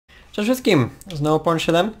Cześć wszystkim! Znowu Pon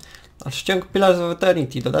 7. Nasz ciąg Pillars of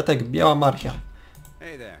Eternity, dodatek Biała Marchia.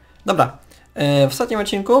 Dobra, w ostatnim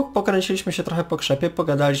odcinku pokręciliśmy się trochę po Krzepie,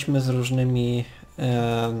 pogadaliśmy z różnymi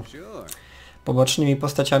pobocznymi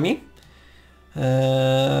postaciami.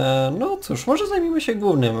 No cóż, może zajmijmy się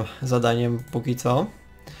głównym zadaniem póki co.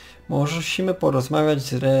 Musimy porozmawiać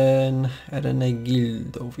z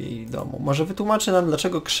Renengildą w jej domu. Może wytłumaczy nam,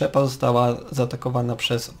 dlaczego Krzepa została zaatakowana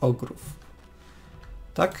przez ogrów.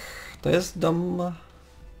 Tak? To jest dom...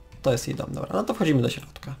 To jest jej dom, dobra. No to wchodzimy do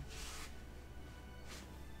środka.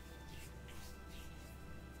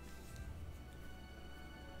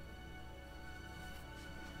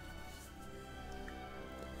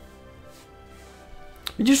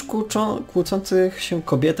 Widzisz kłócących się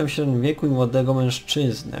kobietę w średnim wieku i młodego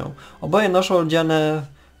mężczyznę. Oboje noszą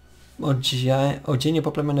odzienie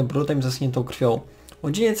poplamione brudem i zaschniętą krwią.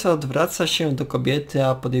 Młodzieniec odwraca się do kobiety,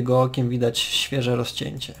 a pod jego okiem widać świeże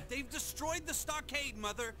rozcięcie.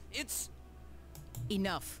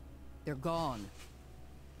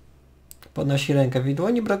 Podnosi rękę. W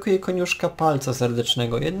dłoni brakuje koniuszka palca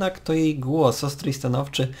serdecznego, jednak to jej głos, ostry i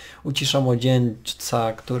stanowczy, ucisza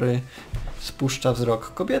młodzieńca, który spuszcza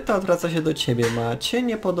wzrok. Kobieta odwraca się do ciebie, ma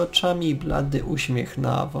cienie pod oczami i blady uśmiech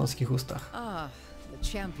na wąskich ustach. A,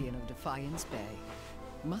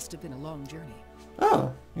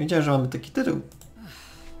 nie wiedziałem, że mamy taki tytuł.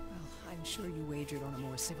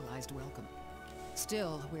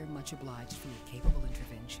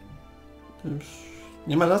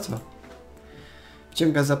 Nie ma za co.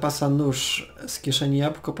 Wciąga za pasa nóż z kieszeni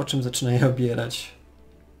jabłko, po czym zaczyna je obierać.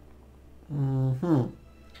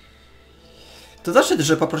 To zaszczyt,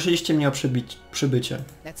 że poprosiliście mnie o przybycie.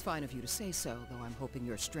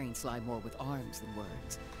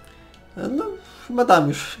 No, chyba dam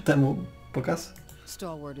już temu pokaz.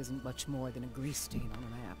 Stalwart isn't much more than a grease stain on a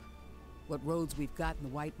map. What roads we've got in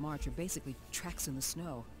the White March are basically tracks in the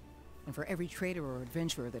snow. And for every trader or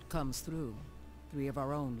adventurer that comes through, 3 of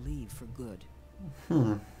our own leave for good.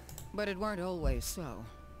 But it weren't always so.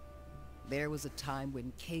 There was a time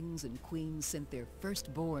when kings and queens sent their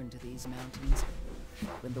firstborn to these mountains,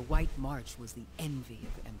 when the White March was the envy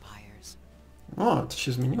of empires. O, to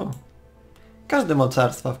się zmieniło. Każde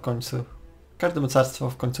mocarstwo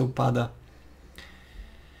w końcu upada.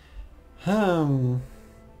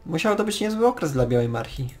 Musiał to być niezły okres dla Białej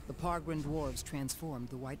Marchi. The Pargrin dwarves transformed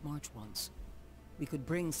the White March once. We could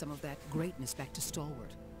bring some of that greatness back to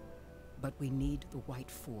Stalwart. But we need the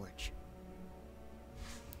White Forge.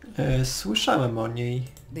 Słyszałem o niej.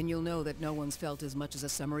 Then you'll know that no one's felt as much as a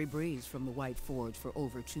summery breeze from the White Forge for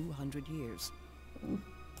over 200 years.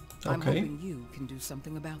 I'm hoping you can do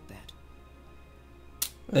something about that.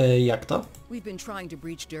 Jak to? We've been trying to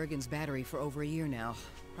breach Durgan's battery for over a year now.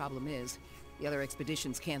 Problem is, the other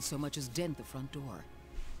expeditions can't so much as dent the front door.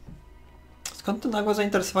 Skąd to nagłe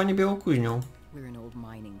zainteresowanie Białą Kuźnią? We're an old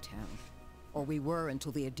mining town. Or we were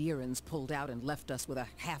until the Adirans pulled out and left us with a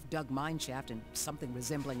half-dug mine shaft and something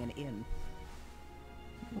resembling an inn.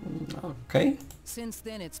 Okay. Since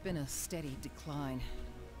then it's been a steady decline.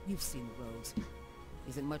 You've seen the roads.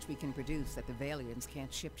 Isn't much we can produce that the Valians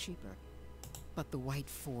can't ship cheaper. But the White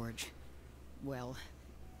Forge... well...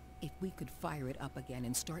 if we could fire it up again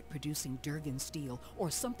and start producing Durgan steel,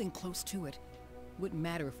 or something close to it, wouldn't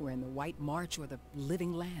matter if we're in the White March or the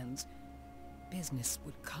Living Lands. Business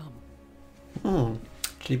would come.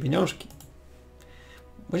 Czyli pieniążki.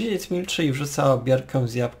 Młodzieniec milczy i wrzuca obiarkę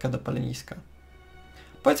z jabłka do paleniska.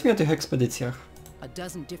 Powiedz mi o tych ekspedycjach. A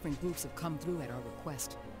dozen different groups have come through at our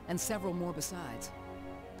request, and several more besides.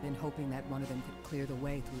 Been hoping that one of them could clear the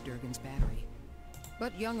way through Durgan's battery.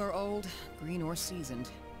 But young or old, green or seasoned,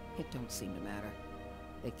 it don't seem to matter.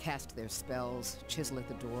 They cast their spells, chisel at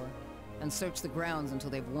the door, and search the grounds until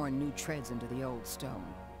they've worn new treads into the old stone.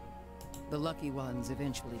 The lucky ones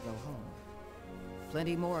eventually go home.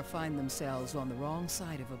 Plenty more find themselves on the wrong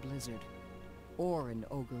side of a blizzard, or an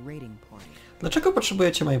ogre raiding party. Dlaczego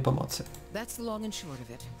potrzebujecie mojej pomocy? That's the long and short of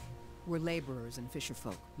it. We're laborers and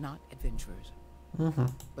fisherfolk, not adventurers.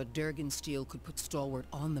 But Durgan steel could put Stalwart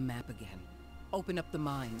on the map again. Open up the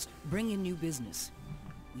mines, bring in new business.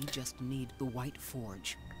 We just need the White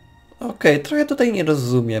Forge. Okej, trochę tutaj nie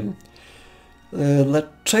rozumiem.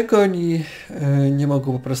 Dlaczego oni nie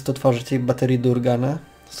mogą po prostu otworzyć tej baterii Durgana,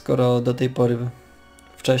 skoro do tej pory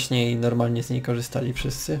wcześniej normalnie z niej korzystali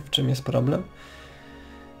wszyscy? W czym jest problem?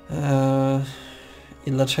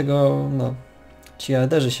 I dlaczego ci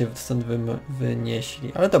elderzy się stąd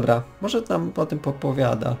wynieśli? Ale dobra, może nam o tym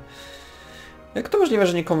popowiada. Jak to możliwe,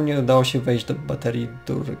 że nikomu nie udało się wejść do baterii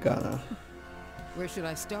Durgana? Where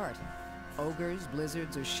should I start? Ogres,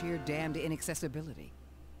 blizzards, or sheer damned inaccessibility?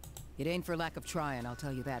 It ain't for lack of trying, I'll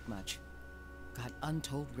tell you that much. Got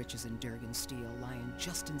untold riches in Durgan steel lying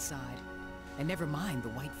just inside. And never mind the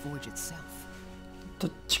White Forge itself. To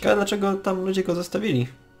ciekawe, dlaczego tam ludzie go zostawili,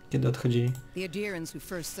 kiedy odchodzili. The Adherents who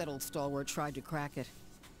first settled Stalwart tried to crack it.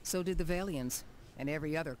 So did the Valiants, and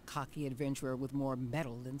every other cocky adventurer with more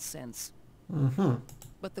metal than sense.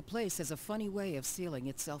 But the place has a funny way of sealing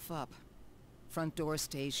itself up. Front door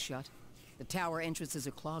stays shut. The tower entrances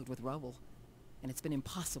are clogged with rubble. And it's been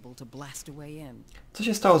impossible to blast a way in. Co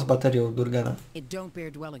się stało z baterią Durgana? It don't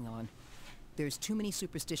bear dwelling on. There's too many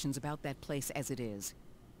superstitions about that place as it is.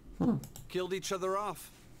 Killed each other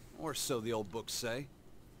off. Or so the old books say.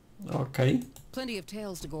 Okej. Plenty of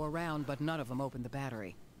tales to go around, but none of them open the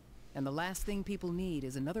battery. And the last thing people need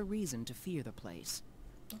is another reason to fear the place.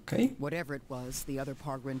 Okej. Whatever it was, the other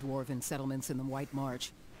Pargrin dwarven settlements in the White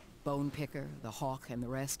March, Bone Picker, the Hawk, and the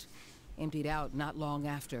rest, emptied out not long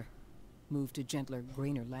after. Moved to gentler,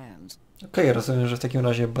 greener lands. Okej, rozumiem, że w takim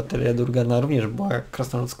razie bateria Durgana również była jak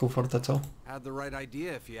krasnoludzką fortecą. Had the right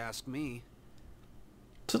idea if you ask me.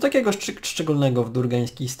 Co takiego szczególnego w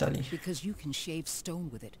durgańskiej stali? Because you can shave stone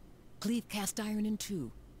with it, cleave cast iron in two,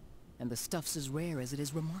 and the stuff's as rare as it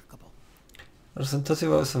is remarkable.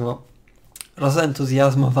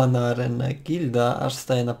 Rozentuzjazmowana Renengilda aż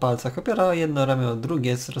staje na palcach, opiera jedno ramię o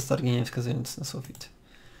drugie z roztargnieniem wskazując na sufit.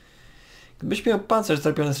 Gdybyś miał pancerz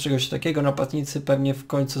zrobiony z czegoś takiego, napastnicy pewnie w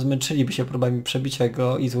końcu zmęczyliby się próbami przebicia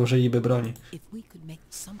go i złożyliby broń. If we could make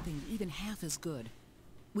something even half as good,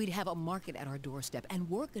 we'd have a market at our doorstep and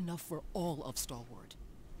work enough for all of Stalwart.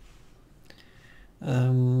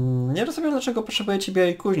 Nie rozumiem, dlaczego potrzebujecie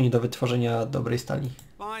białej kuźni do wytworzenia dobrej stali.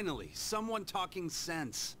 Finally, someone talking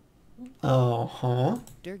sense. Oho.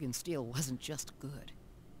 Durgan steel wasn't just good.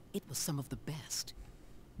 It was some of the best.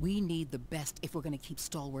 We need the best if we're going to keep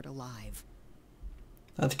Stalwart alive.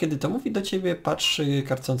 A kiedy to mówi do ciebie, patrzy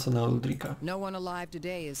karcąco na Uldrika. No one alive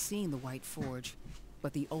today has seen the White Forge,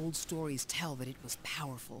 but the old stories tell that it was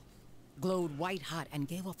powerful, glowed white hot and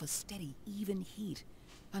gave off a steady, even heat,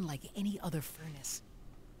 unlike any other furnace.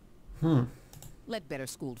 Let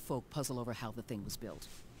better-schooled folk puzzle over how the thing was built.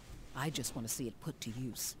 I just want to see it put to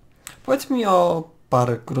use. Powiedz mi o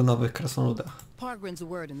pargrunowych krasnoludach. Pargrin's a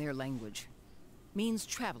word in their language. Means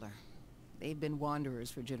traveler. They've been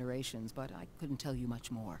wanderers for generations, but I couldn't tell you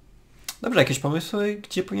much more. Dobrze, jakieś pomysły,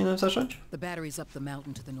 gdzie powinienem zacząć? The battery's up the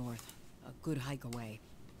mountain to the north. A good hike away.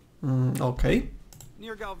 Okej.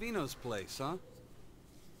 Near Galvino's place, huh?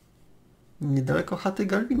 Niedaleko chaty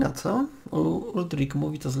Galvina, co? Uldrik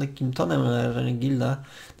mówi to z lekkim tonem, ale Renengilda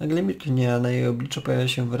nagle milknie, a na jej obliczu pojawia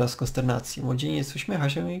się wyraz konsternacji. Młodzieniec uśmiecha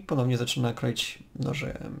się i ponownie zaczyna kroić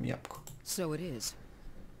nożem jabłko. So it is.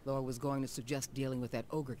 Though I was going to suggest dealing with that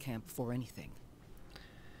ogre camp before anything.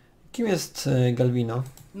 Kim jest Galvino?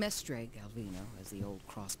 Mestre Galvino, as the old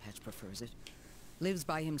crosspatch prefers it, lives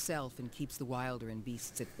by himself and keeps the wilder and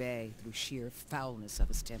beasts at bay through sheer foulness of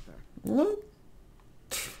his temper. No,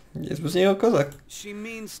 jest z niego kozak. She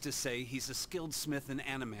means to say he's a skilled smith and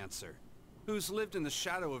animancer, who's lived in the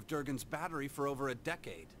shadow of Durgan's battery for over a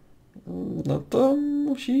decade. No to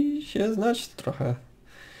musi się znać trochę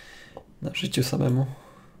na życiu samemu.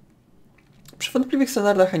 Przy wątpliwych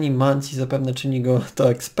standardach animacji zapewne czyni go to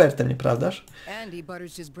ekspertem, nieprawdaż? And he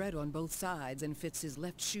butters his bread on both sides and fits his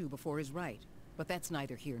left shoe before his right. But that's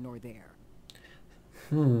neither here nor there.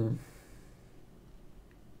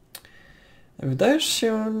 Wydajesz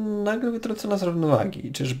się nagle wytrącona z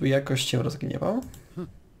równowagi. Czyżby jakoś cię rozgniewał?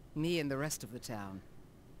 Me and the rest of the town.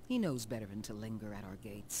 He knows better than to linger at our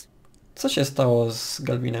gates. Co się stało z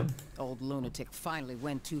Galvinem? Old lunatic finally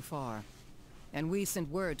went too far. And we sent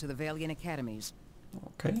word to the Valiant academies.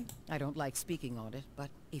 Okej. I don't like speaking on it, but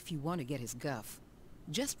if you want to get his guff,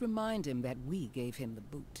 just remind him that we gave him the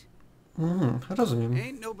boot. Rozumiem.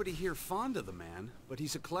 Ain't nobody here fond of the man, but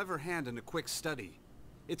he's a clever hand and a quick study.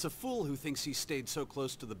 It's a fool who thinks he stayed so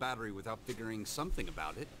close to the battery without figuring something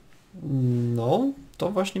about it. No,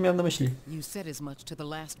 to właśnie miałem na myśli. You said as much to the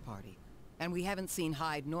last party, and we haven't seen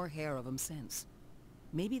hide nor hair of him since.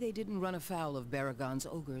 Maybe they didn't run afoul of Baragon's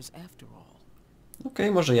ogres after all.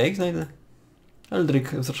 Okej, może ja ich znajdę.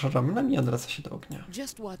 Eldrick wzrusza ramionami i odwraca się do ognia.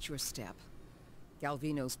 Just watch your step.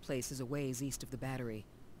 Galvino's place is a ways east of the battery,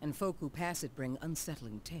 and folk who pass it bring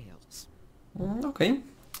unsettling tales. Okej.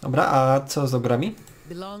 Dobra, a co z ogrami?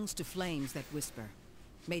 Belongs to Flames that whisper.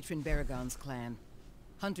 Matron Baragon's clan.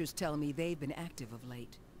 Hunters tell me they've been active of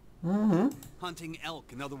late. Hunting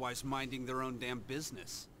elk and otherwise minding their own damn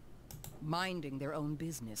business. Minding their own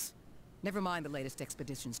business. Never mind the latest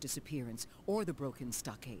expedition's disappearance, or the broken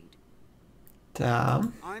stockade.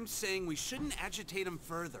 Tam. I'm saying we shouldn't agitate him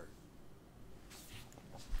further.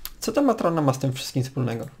 Co ta matrona ma z tym wszystkim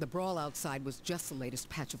wspólnego? The brawl outside was just the latest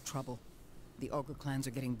patch of trouble. The ogre clans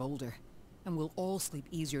are getting bolder, and we'll all sleep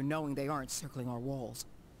easier knowing they aren't circling our walls.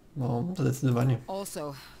 No, zdecydowanie.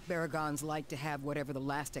 Also, Baragons like to have whatever the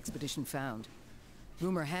last expedition found.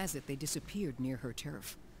 Rumor has it they disappeared near her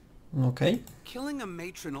turf. Okej. Killing a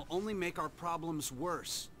matron will only make our problems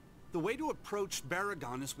worse. The way to approach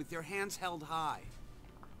Baragon is with your hands held high.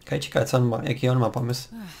 Okej, ciekawe co on ma, jaki on ma pomysł.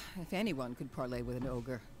 If anyone could parlay with an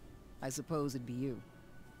ogre, I suppose it'd be you.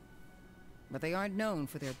 But they aren't known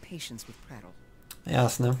for their patience with prattle.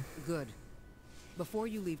 Jasne. Good. Before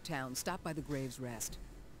you leave town, stop by the Grave's Rest.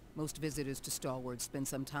 Most visitors to Stalwart spend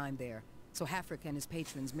some time there, so Hafric and his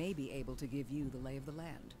patrons may be able to give you the lay of the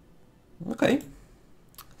land. Okej.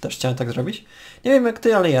 Też chciałem tak zrobić. Nie wiem jak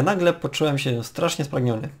ty, ale ja nagle poczułem się strasznie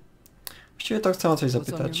spragniony. Właściwie to chcę o coś What's on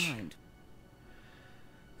zapytać. your mind?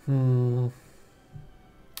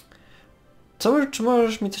 Czy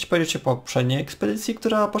możesz mi coś powiedzieć o poprzedniej ekspedycji,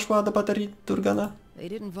 która poszła do baterii Durgana? They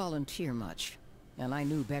didn't volunteer much, and I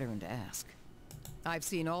knew better than to ask. I've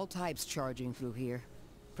seen all types charging through here.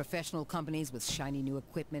 Professional companies with shiny new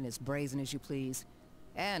equipment as brazen as you please,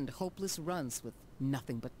 and hopeless runs with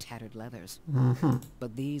nothing but tattered leathers.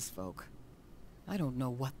 But these folk, I don't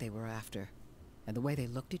know what they were after, and the way they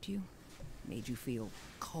looked at you made you feel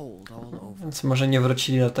cold all over. Więc może nie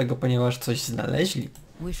wrócili do tego, ponieważ coś znaleźli.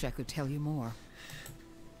 Wish I could tell you more.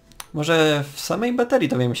 Może w samej baterii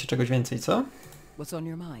dowiemy się czegoś więcej, co? What's on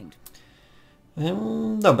your mind?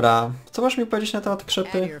 Dobra, co masz mi powiedzieć na temat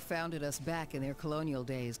Krzepy? Adir founded us back in their colonial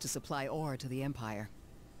days to supply ore to the Empire.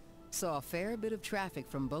 Saw a fair bit of traffic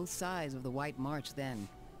from both sides of the White March then.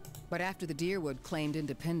 But after the Deerwood claimed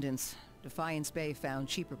independence, Defiance Bay found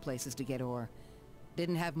cheaper places to get ore.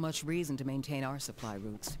 Didn't have much reason to maintain our supply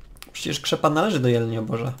routes. Przecież Krzepa należy do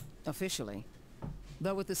Jelnioborza. Officially.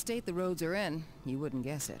 Though with the state the roads are in, you wouldn't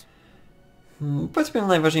guess it. Powiedz mi o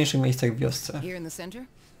najważniejszych miejscach w wiosce. Here in the center?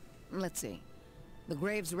 Let's see. The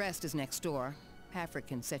Grave's Rest is next door. Hafric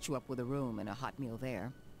can set you up with a room and a hot meal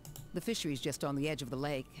there. The fishery's just on the edge of the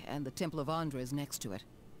lake, and the Temple of Andra is next to it.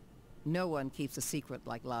 No one keeps a secret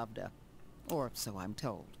like Lavda. Or so I'm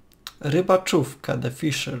told. Rybaczówka, the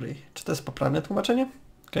fishery. Czy to jest poprawne tłumaczenie?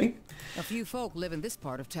 Okej. A few folk live in this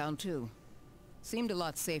part of town too. Seemed a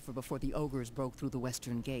lot safer before the ogres broke through the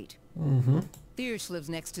western gate. Thiersch lives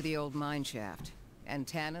next to the old mine shaft.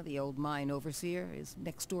 And Tana, the old mine overseer, is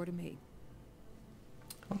next door to me.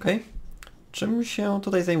 Okej. Czym się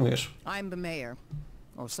tutaj zajmujesz? I'm the mayor.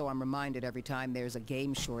 Or so I'm reminded every time there's a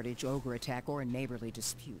game shortage, ogre attack, or a neighborly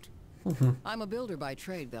dispute. I'm a builder by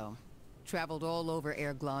trade, though. Traveled all over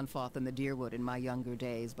Air Glonfoth and the Deerwood in my younger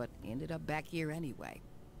days, but ended up back here anyway.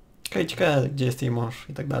 Okej, ciekawe gdzie jest jej mąż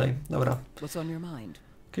i tak dalej. Dobra. What's on your mind?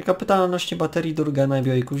 Kilka pytań odnośnie baterii Durgana i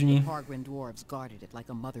Białej Kuźni. Hargren dwarves guarded it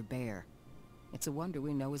like a mother bear. It's a wonder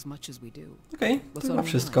we know as much as we do. Okej, to chyba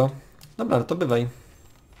wszystko. Dobra, to bywaj.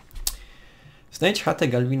 Znajdź chatę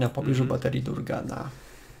Galwina w pobliżu baterii Durgana.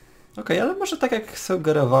 Okej, ale może tak jak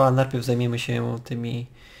sugerowała, najpierw zajmiemy się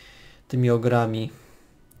tymi ogrami.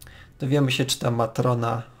 Dowiemy się, czy ta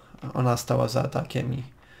matrona, ona stała za atakiem i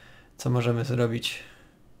co możemy zrobić.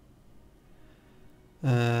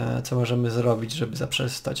 Co możemy zrobić, żeby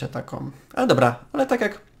zaprzestać atakom. Ale dobra, ale tak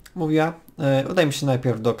jak mówiła, udajmy się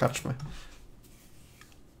najpierw do karczmy.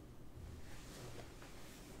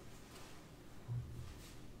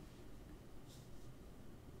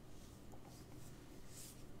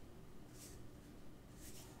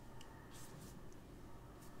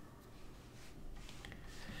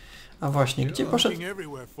 A właśnie, gdzie poszedł?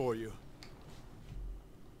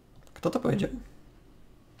 Kto to powiedział?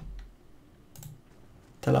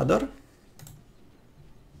 Telador?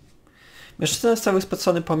 Mężczyzna cały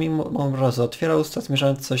spocony pomimo mrozu otwiera usta,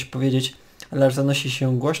 zmierzając coś powiedzieć, ale aż zanosi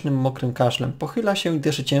się głośnym, mokrym kaszlem. Pochyla się i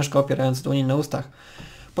dyszy ciężko, opierając dłonie na ustach.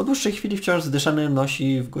 Po dłuższej chwili wciąż zdyszany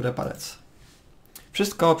nosi w górę palec.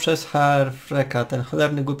 Wszystko przez Harfreka. Ten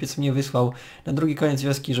cholerny głupiec mnie wysłał na drugi koniec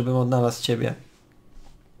wioski, żebym odnalazł ciebie.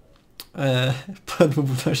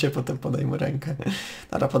 Podmuł się, potem podaj mu rękę.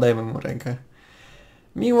 Dobra, podajmy mu rękę.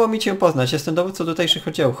 Miło mi cię poznać. Jestem dowódcą tutejszych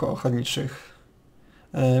oddziałów ochotniczych.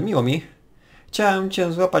 Miło mi. Chciałem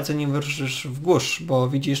cię złapać, zanim wyruszysz w górz, bo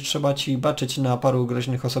widzisz, trzeba ci baczyć na paru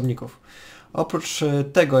groźnych osobników. Oprócz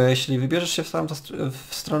tego, jeśli wybierzesz się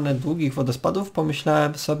w stronę długich wodospadów,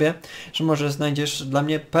 pomyślałem sobie, że może znajdziesz dla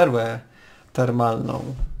mnie perłę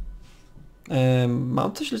termalną.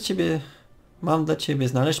 Mam dla ciebie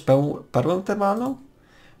znaleźć perłę termalną?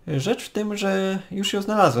 Rzecz w tym, że już ją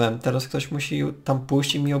znalazłem. Teraz ktoś musi tam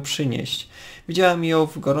pójść i mi ją przynieść. Widziałem ją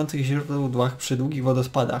w gorących źródłach przy długich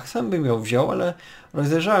wodospadach. Sam bym ją wziął, ale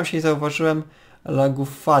rozejrzałem się i zauważyłem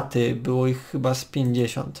lagów faty, było ich chyba z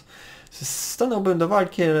 50. Stanąłbym do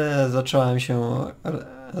walki, ale zacząłem się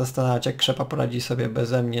zastanawiać, jak Krzepa poradzi sobie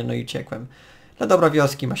beze mnie, no i uciekłem. Dla dobra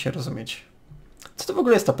wioski ma się rozumieć. Co to w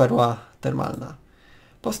ogóle jest ta perła termalna?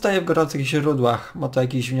 Powstaje w gorących źródłach, ma to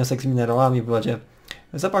jakiś wniosek z minerałami w wodzie.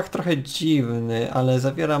 Zapach trochę dziwny, ale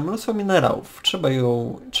zawiera mnóstwo minerałów.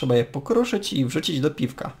 Trzeba je pokruszyć i wrzucić do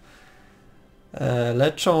piwka.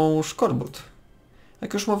 Leczą szkorbut.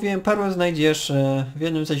 Jak już mówiłem, perłę znajdziesz w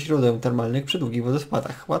jednym ze źródeł termalnych przy długich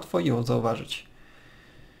wodospadach. Łatwo ją zauważyć.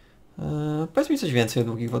 Powiedz mi coś więcej o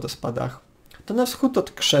długich wodospadach. To na wschód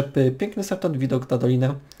od Krzepy, piękny stamtąd widok na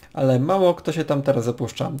dolinę, ale mało kto się tam teraz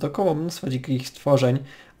zapuszcza. Dookoła mnóstwo dzikich stworzeń,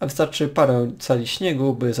 a wystarczy parę cali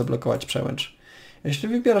śniegu, by zablokować przełęcz. Jeśli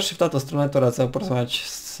wybierasz się w tamtą stronę, to radzę porozmawiać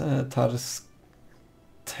z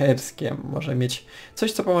Terskiem. Może mieć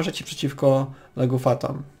coś, co pomoże ci przeciwko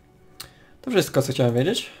legufatom. To wszystko, co chciałem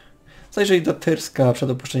wiedzieć. Zajrzyj do Tyrska przed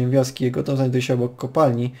opuszczeniem wioski. Jego dom znajduje się obok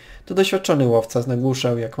kopalni. To doświadczony łowca, zna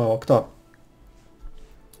głuszę jak mało kto.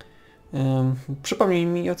 Przypomnij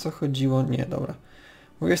mi, o co chodziło. Nie, dobra.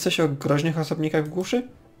 Mówiłeś coś o groźnych osobnikach w głuszy?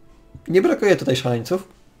 Nie brakuje tutaj szaleńców.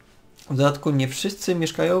 W dodatku nie wszyscy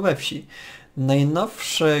mieszkają we wsi.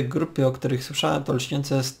 Najnowsze grupy, o których słyszałem, to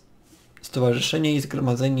lśniące stowarzyszenie i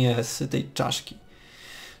zgromadzenie sytej czaszki.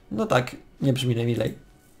 No tak, nie brzmi najmilej.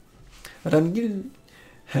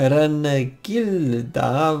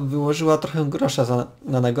 Renengilda wyłożyła trochę grosza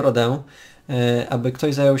na nagrodę, aby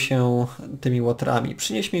ktoś zajął się tymi łotrami.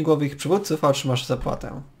 Przynieś mi głowy ich przywódców, a otrzymasz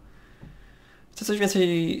zapłatę. Chcę coś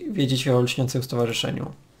więcej wiedzieć o lśniącym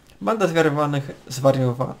stowarzyszeniu. Banda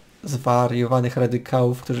zwariowanych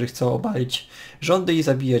radykałów, którzy chcą obalić rządy i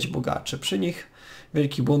zabijać bogaczy. Przy nich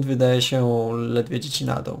wielki bunt wydaje się ledwie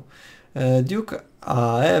dziecinadą. Duke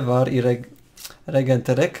Aevar i regent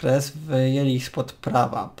Rekres wyjęli ich spod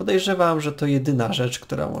prawa. Podejrzewam, że to jedyna rzecz,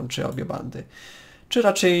 która łączy obie bandy. Czy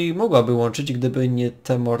raczej mogłaby łączyć, gdyby nie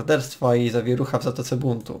te morderstwa i zawierucha w Zatoce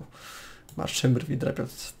Buntu? Marszczy brwi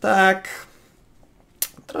drapiąc. Tak,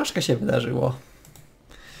 troszkę się wydarzyło.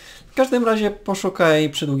 W każdym razie poszukaj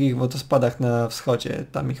przy długich wodospadach na wschodzie.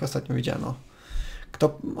 Tam ich ostatnio widziano.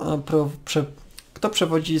 Kto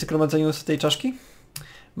przewodzi zgromadzeniu z tej czaszki?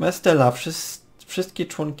 Mestela. Wszystkie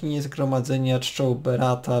członkini zgromadzenia czczą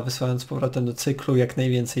Berata, wysyłając z powrotem do cyklu jak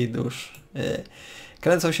najwięcej dusz.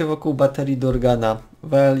 Kręcą się wokół baterii Durgana.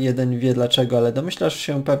 Wel jeden wie dlaczego, ale domyślasz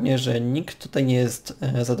się pewnie, że nikt tutaj nie jest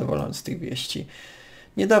zadowolony z tych wieści.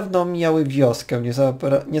 Niedawno mijały wioskę,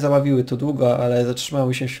 nie zabawiły tu długo, ale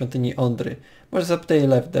zatrzymały się w świątyni Ondry. Może zapytaj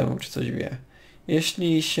Lewdę, czy coś wie.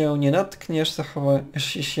 Jeśli się nie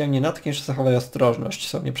natkniesz, zachowaj ostrożność,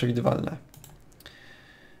 są nieprzewidywalne.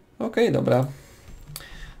 Okej, dobra.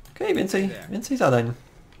 Okej, więcej zadań.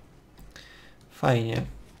 Fajnie.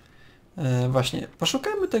 Właśnie,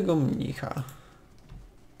 poszukajmy tego mnicha.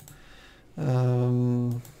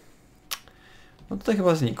 No tutaj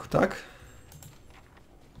chyba znikł, tak?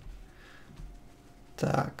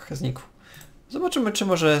 Tak, znikł. Zobaczymy, czy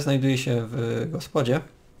może znajduje się w gospodzie.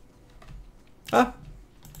 A!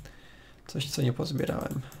 Coś, co nie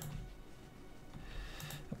pozbierałem.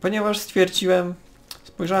 Ponieważ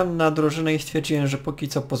spojrzałem na drużynę i stwierdziłem, że póki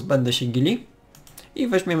co pozbędę się gili i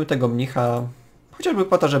weźmiemy tego mnicha, chociażby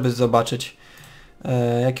po to, żeby zobaczyć,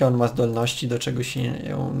 jakie on ma zdolności, do czego się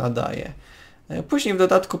ją nadaje. Później w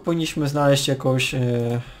dodatku powinniśmy znaleźć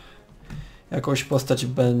jakąś postać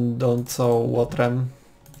będącą łotrem,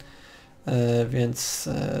 więc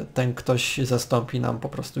ten ktoś zastąpi nam po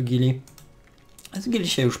prostu gili. Z gili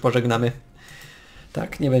się już pożegnamy.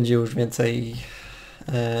 Tak, nie będzie już więcej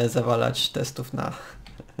zawalać testów na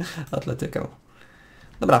atletykę.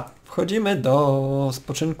 Dobra, wchodzimy do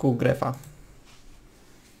spoczynku Grefa.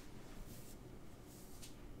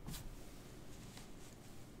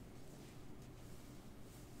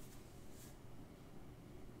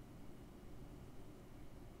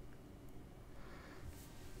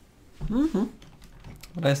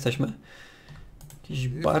 Dobra, jesteśmy. Jakiś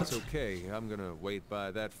Bart.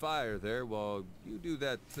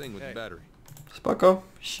 Spoko,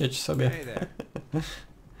 siedź sobie.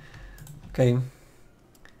 Okej.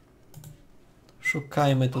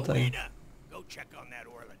 Szukajmy tutaj.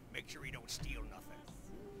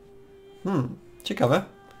 Ciekawe.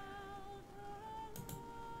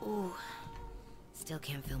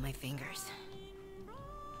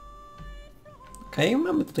 Okej,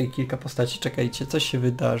 mamy tutaj kilka postaci. Czekajcie, coś się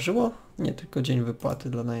wydarzyło? Nie, tylko dzień wypłaty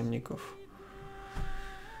dla najemników.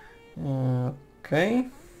 Okej.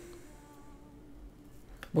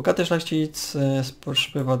 Bogaty szlachcic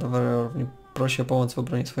przybywa do warowni. Prosi o pomoc w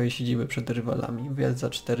obronie swojej siedziby przed rywalami. Wyjazd za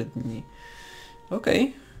 4 dni.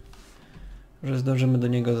 Okej. że zdążymy do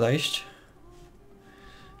niego zajść.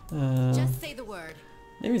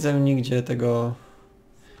 Nie widzę nigdzie tego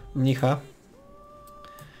mnicha.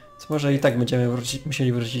 Więc może i tak będziemy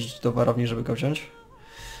musieli wrócić do warowni, żeby go wziąć.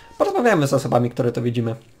 Porozmawiamy z osobami, które to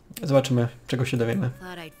widzimy. Zobaczymy, czego się dowiemy.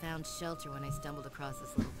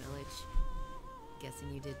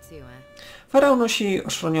 Faraon nosi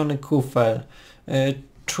oszroniony kufel.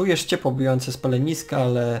 Czujesz ciepło bijące z paleniska,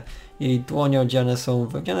 ale jej dłonie odziane są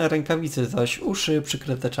w wełniane rękawice, zaś uszy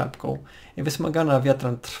przykryte czapką. Jej wysmagana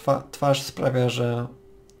wiatrem twarz sprawia, że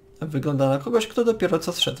wygląda na kogoś, kto dopiero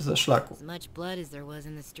co zszedł ze szlaku.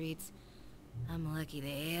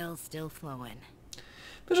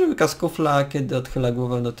 Bierze łyka z kufla, kiedy odchyla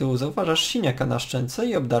głowę do tyłu, zauważasz siniaka na szczęce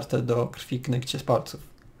i obdarte do krwi knykcie z palców.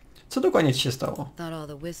 Co dokładnie ci się stało?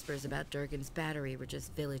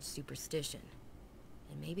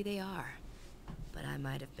 And maybe they are, but I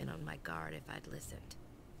might have been on my guard if I'd listened.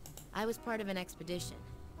 I was part of an expedition,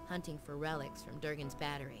 hunting for relics from Durgan's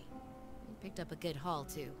battery. We picked up a good haul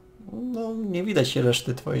too. No, nie widać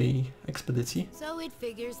reszty twojej ekspedycji. So it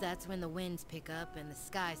figures that's when the winds pick up and the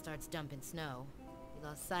sky starts dumping snow. We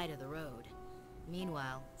lost sight of the road.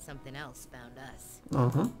 Meanwhile, something else found us.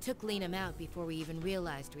 Took Liam out before we even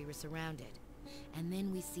realized we were surrounded. And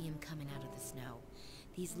then we see him coming out of the snow.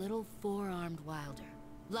 These little four-armed wilder.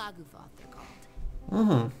 Lagufoth, they're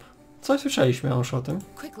called. Coś słyszeliśmy już o tym.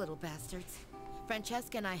 Quick little bastards.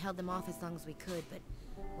 Francesca and I held them off as long as we could, but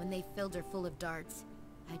when they filled her full of darts,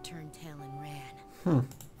 I turned tail and ran.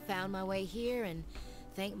 Found my way here and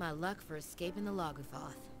thanked my luck for escaping the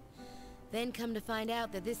Lagufoth. Then come to find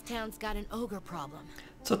out that this town's got an ogre problem.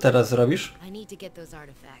 Co teraz zrobisz? I need to get those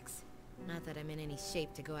artifacts. Not that I'm in any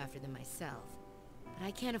shape to go after them myself. But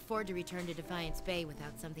I can't afford to return to Defiance Bay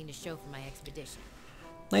without something to show for my expedition.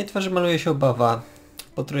 Na jej twarzy maluje się obawa.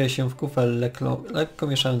 Wpatruje się w kufel, lekko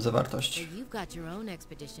mieszając zawartość. You've got your own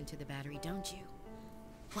expedition to the battery, don't you?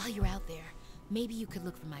 While you're out there, maybe you could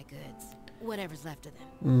look for my goods. Whatever's left of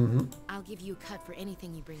them. I'll give you a cut for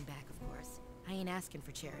anything you bring back, of course. I ain't asking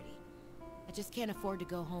for charity. I just can't afford to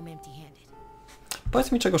go home empty-handed.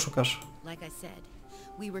 Powiedz mi, czego szukasz. Like I said,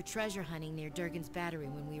 we were treasure hunting near Durgan's battery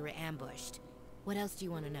when we were ambushed. What else do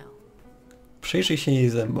you want to know? Przyjrzyj się jej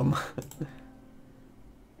zębom.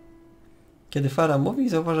 Kiedy Fara mówi,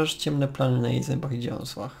 zauważasz ciemne plamy na jej zębach i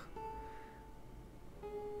dziąsłach.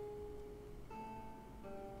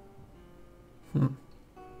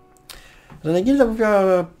 Renengilda mówiła,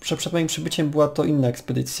 że przed moim przybyciem była to inna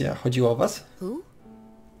ekspedycja. Chodziło o was? Who?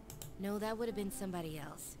 No, that would have been somebody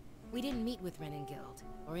else. We didn't meet with Renengild,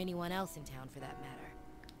 or anyone else in town for that matter.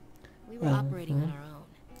 We were operating on our own.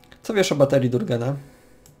 Co wiesz o baterii Durgana?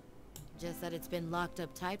 Just that it's been locked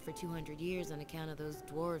up tight for 200 years on account of those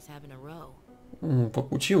dwarves having a row.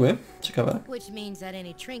 Pokłóciły? Ciekawe. Which means that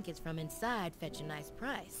any trinkets from inside fetch a nice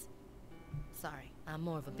price. Sorry, I'm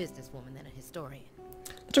more of a businesswoman than a historian.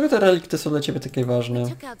 Dlaczego te relikty są dla ciebie takie ważne? We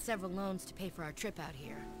took out several loans to pay for our trip out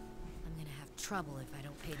here. I'm gonna have trouble if I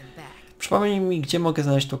don't pay them back. Przypomnij mi, gdzie mogę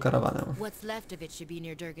znaleźć tą karawanę. What's left of it should be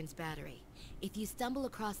near Durgan's battery. If you stumble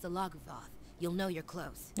across the Lagufoth, you'll know you're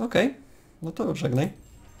close. Okej. No to żegnaj.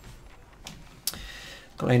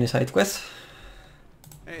 Kolejny sidequest.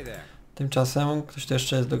 Hey there. Tymczasem ktoś tu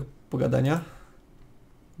jeszcze jest do pogadania.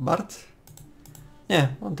 Bart?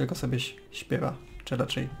 Nie, on tylko sobie śpiewa. Czy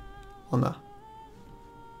raczej ona.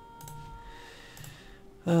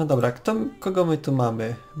 Dobra, kogo my tu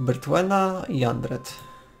mamy? Bertwena i Andret.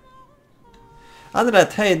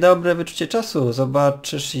 Andret, hej, dobre wyczucie czasu.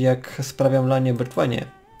 Zobaczysz, jak sprawiam lanie Bertwenie.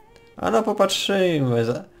 A no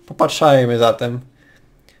popatrzajmy zatem.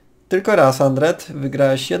 Tylko raz, Andret.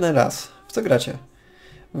 Wygrałeś jeden raz. W co gracie?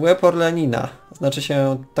 W łeb Orleanina. Znaczy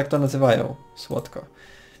się, tak to nazywają. Słodko.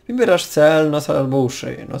 Wybierasz cel, nos albo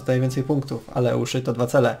uszy. Nos daje więcej punktów, ale uszy to 2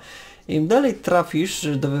 cele. Im dalej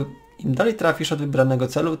trafisz od wybranego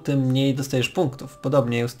celu, tym mniej dostajesz punktów.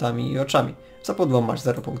 Podobnie ustami i oczami. Za pudłą masz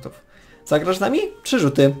 0 punktów. Zagrasz z nami? 3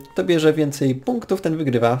 rzuty. Kto bierze więcej punktów, ten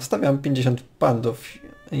wygrywa. Stawiam 50 poundów,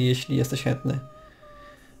 jeśli jesteś chętny.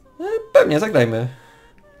 Pewnie, zagrajmy.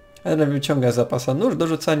 Eren wyciąga z zapasa nóż do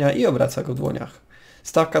rzucania i obraca go w dłoniach.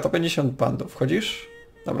 Stawka to 50 poundów. Wchodzisz?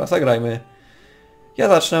 Dobra, zagrajmy. Ja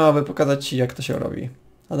zacznę, aby pokazać ci, jak to się robi.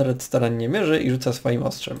 Andret starannie mierzy i rzuca swoim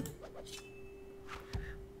ostrzem.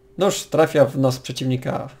 Nóż trafia w nos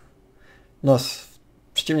przeciwnika.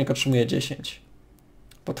 Przeciwnik otrzymuje 10.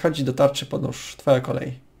 Podchodzi do tarczy po nóż. Twoja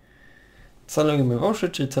kolej. Celujmy w uszy,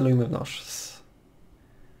 czy celujmy w nóż?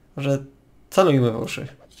 Może celujmy w uszy.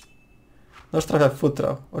 Nóż trafia w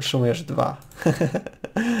futro. Otrzymujesz 2.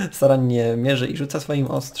 Starannie mierzy i rzuca swoim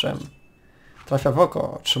ostrzem. Trafia w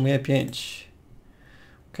oko. Otrzymuje 5.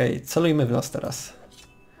 Okej, celujmy w nos teraz.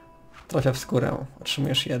 Trafia w skórę,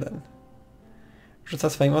 otrzymujesz 1. Rzuca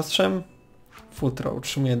swoim ostrzem. Futro,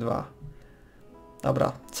 utrzymuje 2.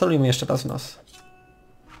 Dobra, celujmy jeszcze raz w nos.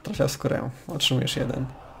 Trafia w skórę, otrzymujesz 1.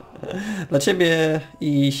 Dla ciebie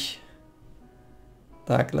i...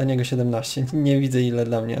 Tak, dla niego 17. Nie widzę ile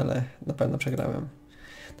dla mnie, ale na pewno przegrałem.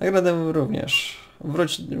 Nagrodę również.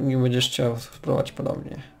 Wróć i będziesz chciał spróbować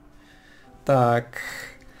podobnie. Tak.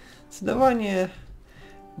 Zdecydowanie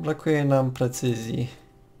brakuje nam precyzji.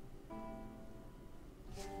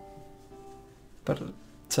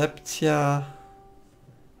 Percepcja...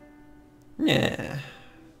 Nie.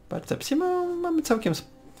 Percepcję mamy całkiem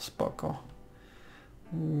spoko.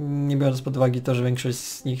 Nie biorąc pod uwagę to, że większość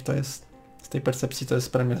z nich to jest... Z tej percepcji to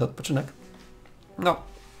jest premia za odpoczynek. No.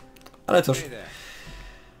 Ale cóż.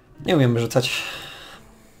 Nie umiemy rzucać.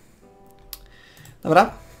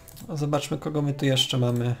 Dobra. Zobaczmy kogo my tu jeszcze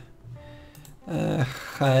mamy.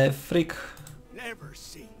 Freak. Never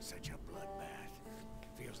seen such a bloodbath.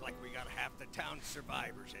 Feels like we got half the town's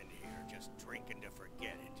survivors in here, just drinking to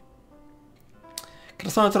forget it.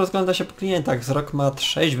 Krasnolud rozgląda się po klientach. Wzrok ma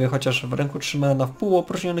trzeźwy, chociaż w ręku trzyma na wpół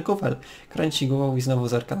opróżniony kufel. Kręci głową i znowu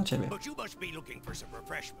zerka na ciebie. But you must be looking for some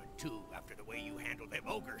refreshment too, after the way you handled them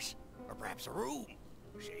ogres. Or perhaps a room.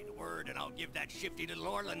 Say the word and I'll give that shifty little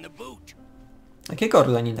Orlan the boot. Jakiego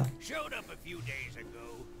Orlanina? Showed up a few days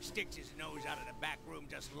ago, sticks his nose out of the back room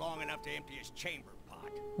just long enough to empty his chamber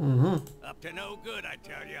pot. Up to no good, I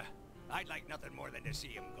tell you. I'd like nothing more than to see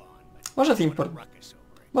him gone. But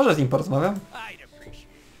Może z nim porozmawiam? I'd appreciate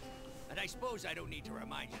it. And I suppose I don't need to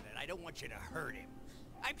remind you that I don't want you to hurt him.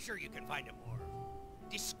 I'm sure you can find a more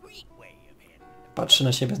discreet way of handling it. Patrzy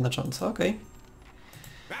na siebie znacząco, okej.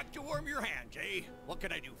 Back to warm your hands, eh? What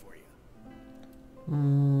can I do for you?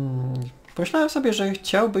 Pomyślałem sobie, że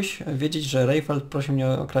chciałbyś wiedzieć, że Rayfeld prosił mnie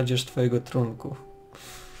o kradzież twojego trunku.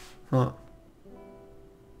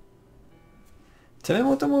 Chcemy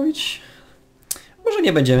mu to mówić? Może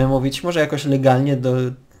nie będziemy mówić, może jakoś legalnie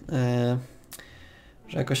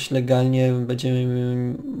że jakoś legalnie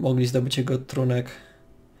będziemy mogli zdobyć jego trunek.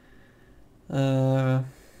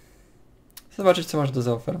 Zobaczyć co masz do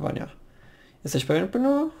zaoferowania. Jesteś pewien?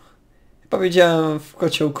 No, powiedziałem w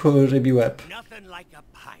kociołku rybi łeb.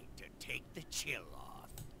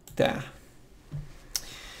 Tak.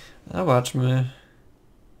 Zobaczmy.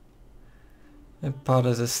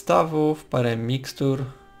 Parę zestawów, parę mikstur.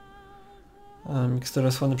 Mikstura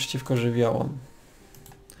osłony przeciwko żywiołom.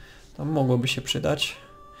 To mogłoby się przydać.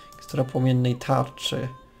 Mikstura płomiennej tarczy.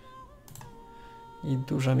 I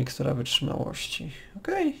duża mikstura wytrzymałości.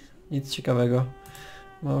 Okej, nic ciekawego.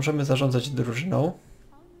 Możemy zarządzać drużyną.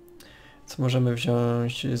 Co możemy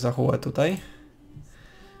wziąć za hułę tutaj?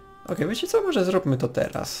 Okej, wiecie co? Może zróbmy to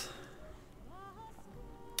teraz.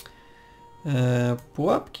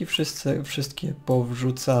 Pułapki wszystkie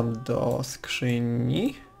powrzucam do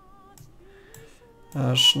skrzyni.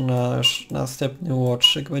 Aż nasz następny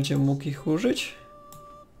łotrzyk będzie mógł ich użyć.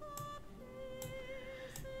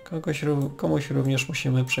 Komuś również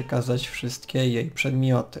musimy przekazać wszystkie jej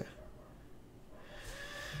przedmioty.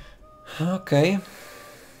 Okej.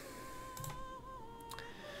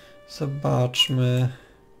 Zobaczmy.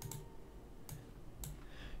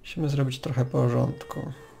 Musimy zrobić trochę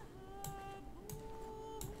porządku.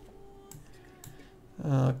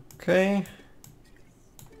 Okej.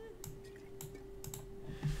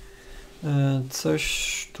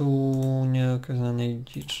 Coś tu nieokazanej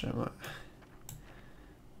dziczy ma.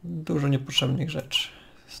 Dużo niepotrzebnych rzeczy.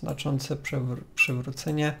 Znaczące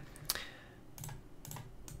przywrócenie.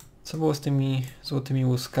 Co było z tymi złotymi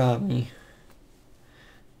łuskami?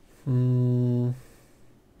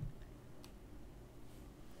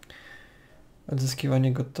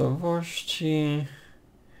 Odzyskiwanie gotowości.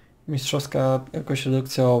 Mistrzowska jakoś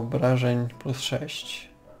redukcja obrażeń plus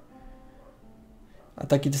 6.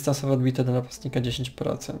 Ataki dystansowe odbite do napastnika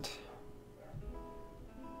 10%.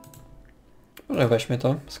 Może weźmy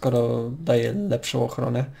to, skoro daje lepszą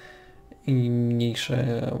ochronę i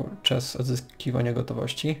mniejszy czas odzyskiwania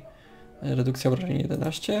gotowości. Redukcja obrażeń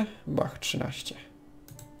 11, bach 13.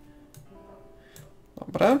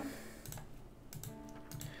 Dobra.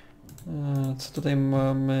 Co tutaj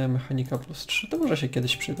mamy? Mechanika plus 3, to może się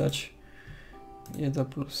kiedyś przydać. Wiedza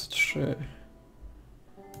plus 3.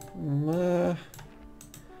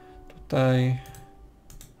 Tutaj...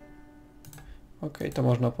 Okej, to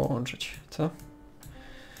można połączyć, co?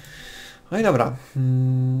 No i dobra.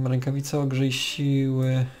 Rękawica ogrzej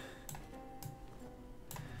siły.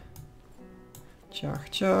 Ciach,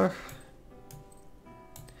 ciach.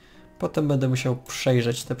 Potem będę musiał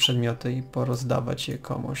przejrzeć te przedmioty i porozdawać je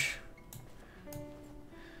komuś.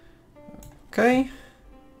 Okej.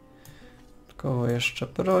 Dodatkowo jeszcze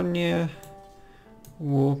bronię,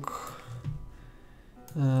 łuk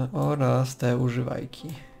oraz te używajki.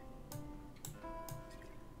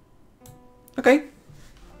 Okej.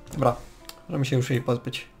 Dobra, możemy się już jej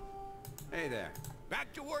pozbyć. Hey there.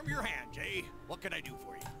 Back to warm your hands, eh? What can I do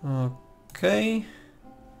for you? Okej.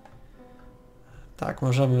 Tak,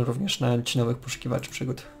 możemy również nająć nowych poszukiwaczy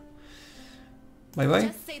przygód. Bye bye.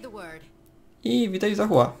 Just say the word. I witaj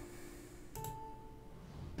Zachła.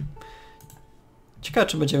 Ciekawe,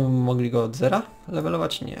 czy będziemy mogli go od zera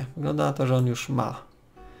levelować? Nie. Wygląda na to, że on już ma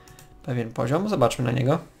pewien poziom. Zobaczmy na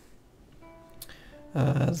niego.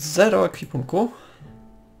 0 ekwipunku.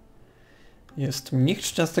 Jest mnich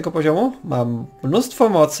 13 poziomu. Mam mnóstwo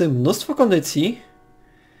mocy, mnóstwo kondycji.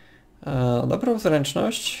 Dobrą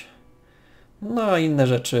zręczność. No i inne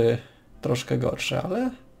rzeczy troszkę gorsze,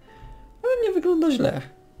 ale nie wygląda źle.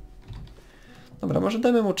 Dobra, może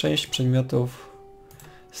damy mu część przedmiotów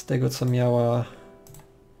z tego, co miała...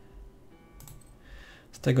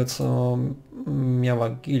 Z tego, co miała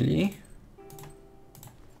Gilly.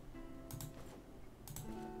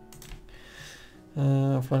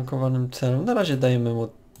 Flankowanym celem. Na razie dajemy mu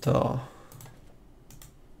to.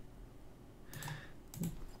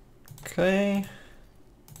 Okej.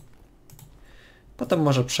 Potem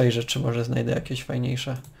może przejrzę, czy może znajdę jakieś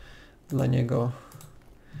fajniejsze dla niego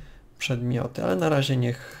przedmioty, ale na razie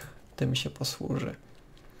niech tym się posłuży.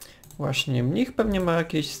 Właśnie, mnich pewnie ma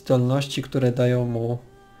jakieś zdolności, które dają mu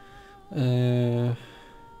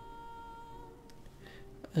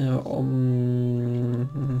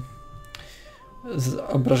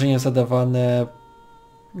obrażenia zadawane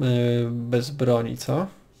bez broni, co?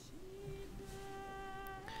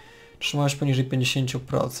 Trzymałaś poniżej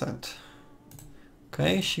 50%.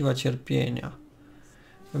 Okej, siła cierpienia.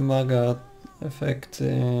 Wymaga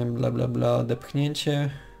efekty bla bla bla, odepchnięcie.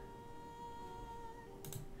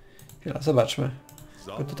 Chwila, zobaczmy.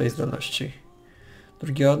 Tylko tutaj zdolności.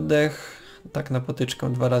 Drugi oddech. Tak na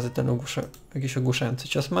potyczkę 2 razy ten jakiś ogłuszający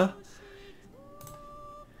cios ma.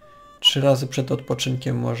 3 razy przed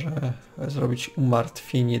odpoczynkiem może zrobić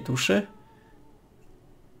umartwienie duszy.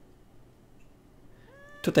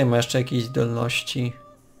 Tutaj ma jeszcze jakieś zdolności.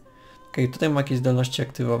 Okej, tutaj ma jakieś zdolności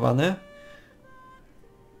aktywowane.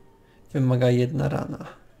 Wymaga 1 rana.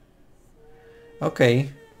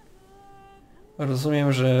 Okej.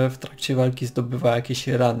 Rozumiem, że w trakcie walki zdobywa jakieś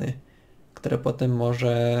rany, które potem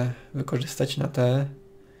może wykorzystać na te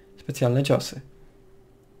specjalne ciosy.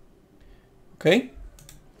 Okej.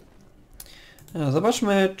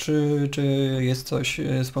 Zobaczmy, czy jest coś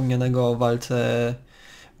wspomnianego o walce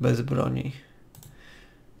bez broni.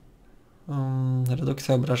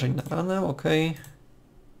 Redukcja obrażeń na ranę, ok.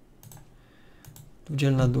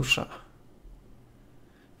 Dzielna dusza.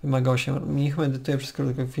 Wymagał się. Mnich medytuje przez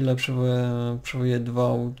krótką chwilę, przywołuje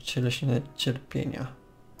 2 ucieleśnione cierpienia.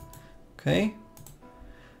 Ok.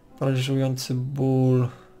 Paraliżujący ból.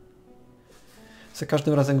 Za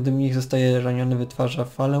każdym razem, gdy mnich zostaje raniony, wytwarza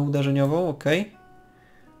falę uderzeniową, ok.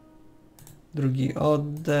 Drugi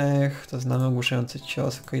oddech, to znamy ogłuszający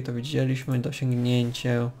cios, ok, to widzieliśmy,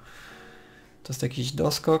 dosięgnięcie. To jest jakiś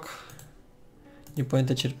doskok.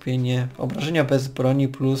 Niepojęte cierpienie. Obrażenia bez broni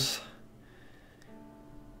plus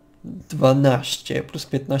 12, plus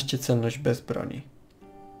 15 celność bez broni.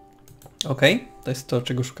 Ok, to jest to,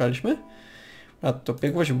 czego szukaliśmy. A to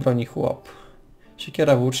biegłość broni chłop.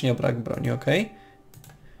 Siekiera włócznia, brak broni, ok.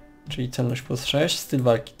 Czyli celność plus 6, styl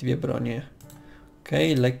walki 2 bronie. Ok,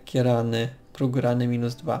 lekkie rany, próg rany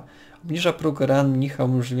minus 2. Obniża próg ran mnicha,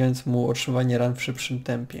 umożliwiając mu otrzymywanie ran w szybszym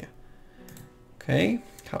tempie. Ok,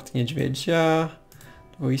 hart niedźwiedzia,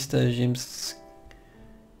 dwoiste ziemskie.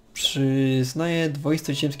 Przyznaje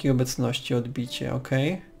dwoistość ziemskiej obecności, odbicie, ok.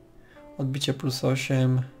 Odbicie plus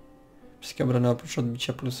 8. Wszystkie obrony oprócz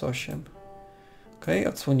odbicia plus 8. Ok,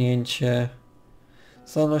 odsłonięcie.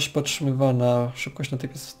 Zdolność podtrzymywana, szybkość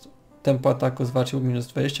natychmiast, tempo ataku zwarcił minus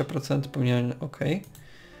 20%, pełnianie, ok.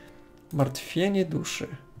 Martwienie duszy.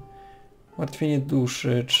 Martwienie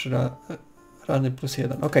duszy, 3 rany plus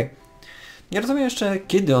 1, ok. Nie rozumiem jeszcze,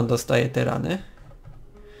 kiedy on dostaje te rany.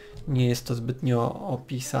 Nie jest to zbytnio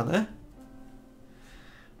opisane.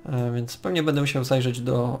 Więc pewnie będę musiał zajrzeć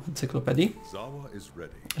do encyklopedii,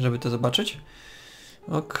 żeby to zobaczyć.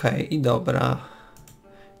 Ok, i dobra.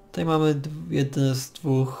 Tutaj mamy jedne z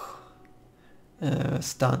 2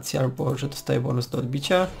 stacji, albo że dostaje bonus do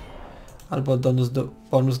odbicia, albo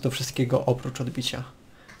bonus do wszystkiego oprócz odbicia.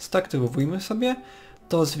 Aktywujmy sobie.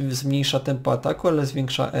 To zmniejsza tempo ataku, ale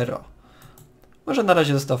zwiększa ero. Może na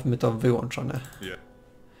razie zostawmy to wyłączone.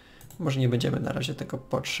 Może nie będziemy na razie tego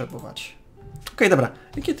potrzebować. Ok, dobra.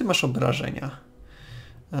 Jakie ty masz obrażenia?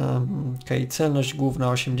 Okej, celność główna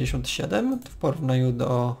 87 w porównaniu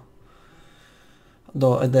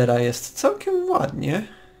do Edera jest całkiem ładnie.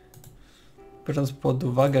 Biorąc pod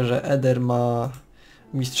uwagę, że Eder ma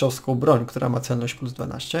mistrzowską broń, która ma celność plus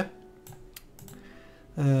 12.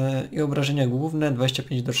 I obrażenia główne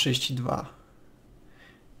 25 do 32.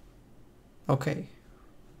 Okej.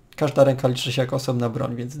 Każda ręka liczy się jako osobna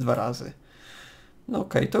broń, więc 2 razy. No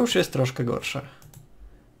okej, to już jest troszkę gorsze.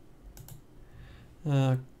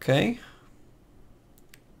 Okej.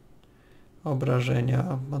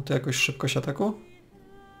 Obrażenia. Ma tu jakąś szybkość ataku?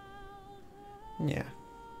 Nie.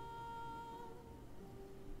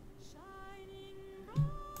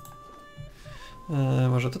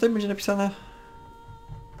 Może tutaj będzie napisane?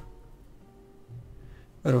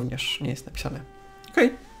 Również nie jest napisane.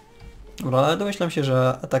 Okej. Dobra, ale domyślam się,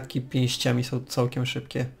 że ataki pięściami są całkiem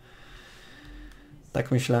szybkie.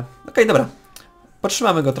 Tak myślę. Okej, dobra.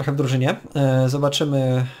 Potrzymamy go trochę w drużynie.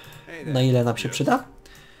 Zobaczymy, na ile nam się przyda.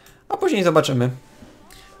 A później zobaczymy.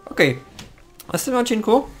 Okej. A w tym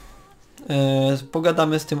odcinku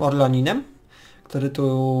pogadamy z tym Orlaninem, który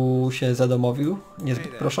tu się zadomowił,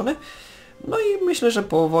 niezbyt proszony. No i myślę, że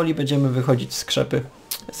powoli będziemy wychodzić z Krzepy.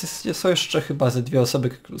 Są jeszcze chyba ze 2 osoby,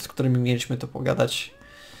 z którymi mieliśmy to pogadać.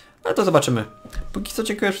 Ale to zobaczymy. Póki co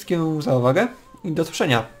dziękuję wszystkim za uwagę i do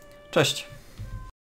usłyszenia. Cześć!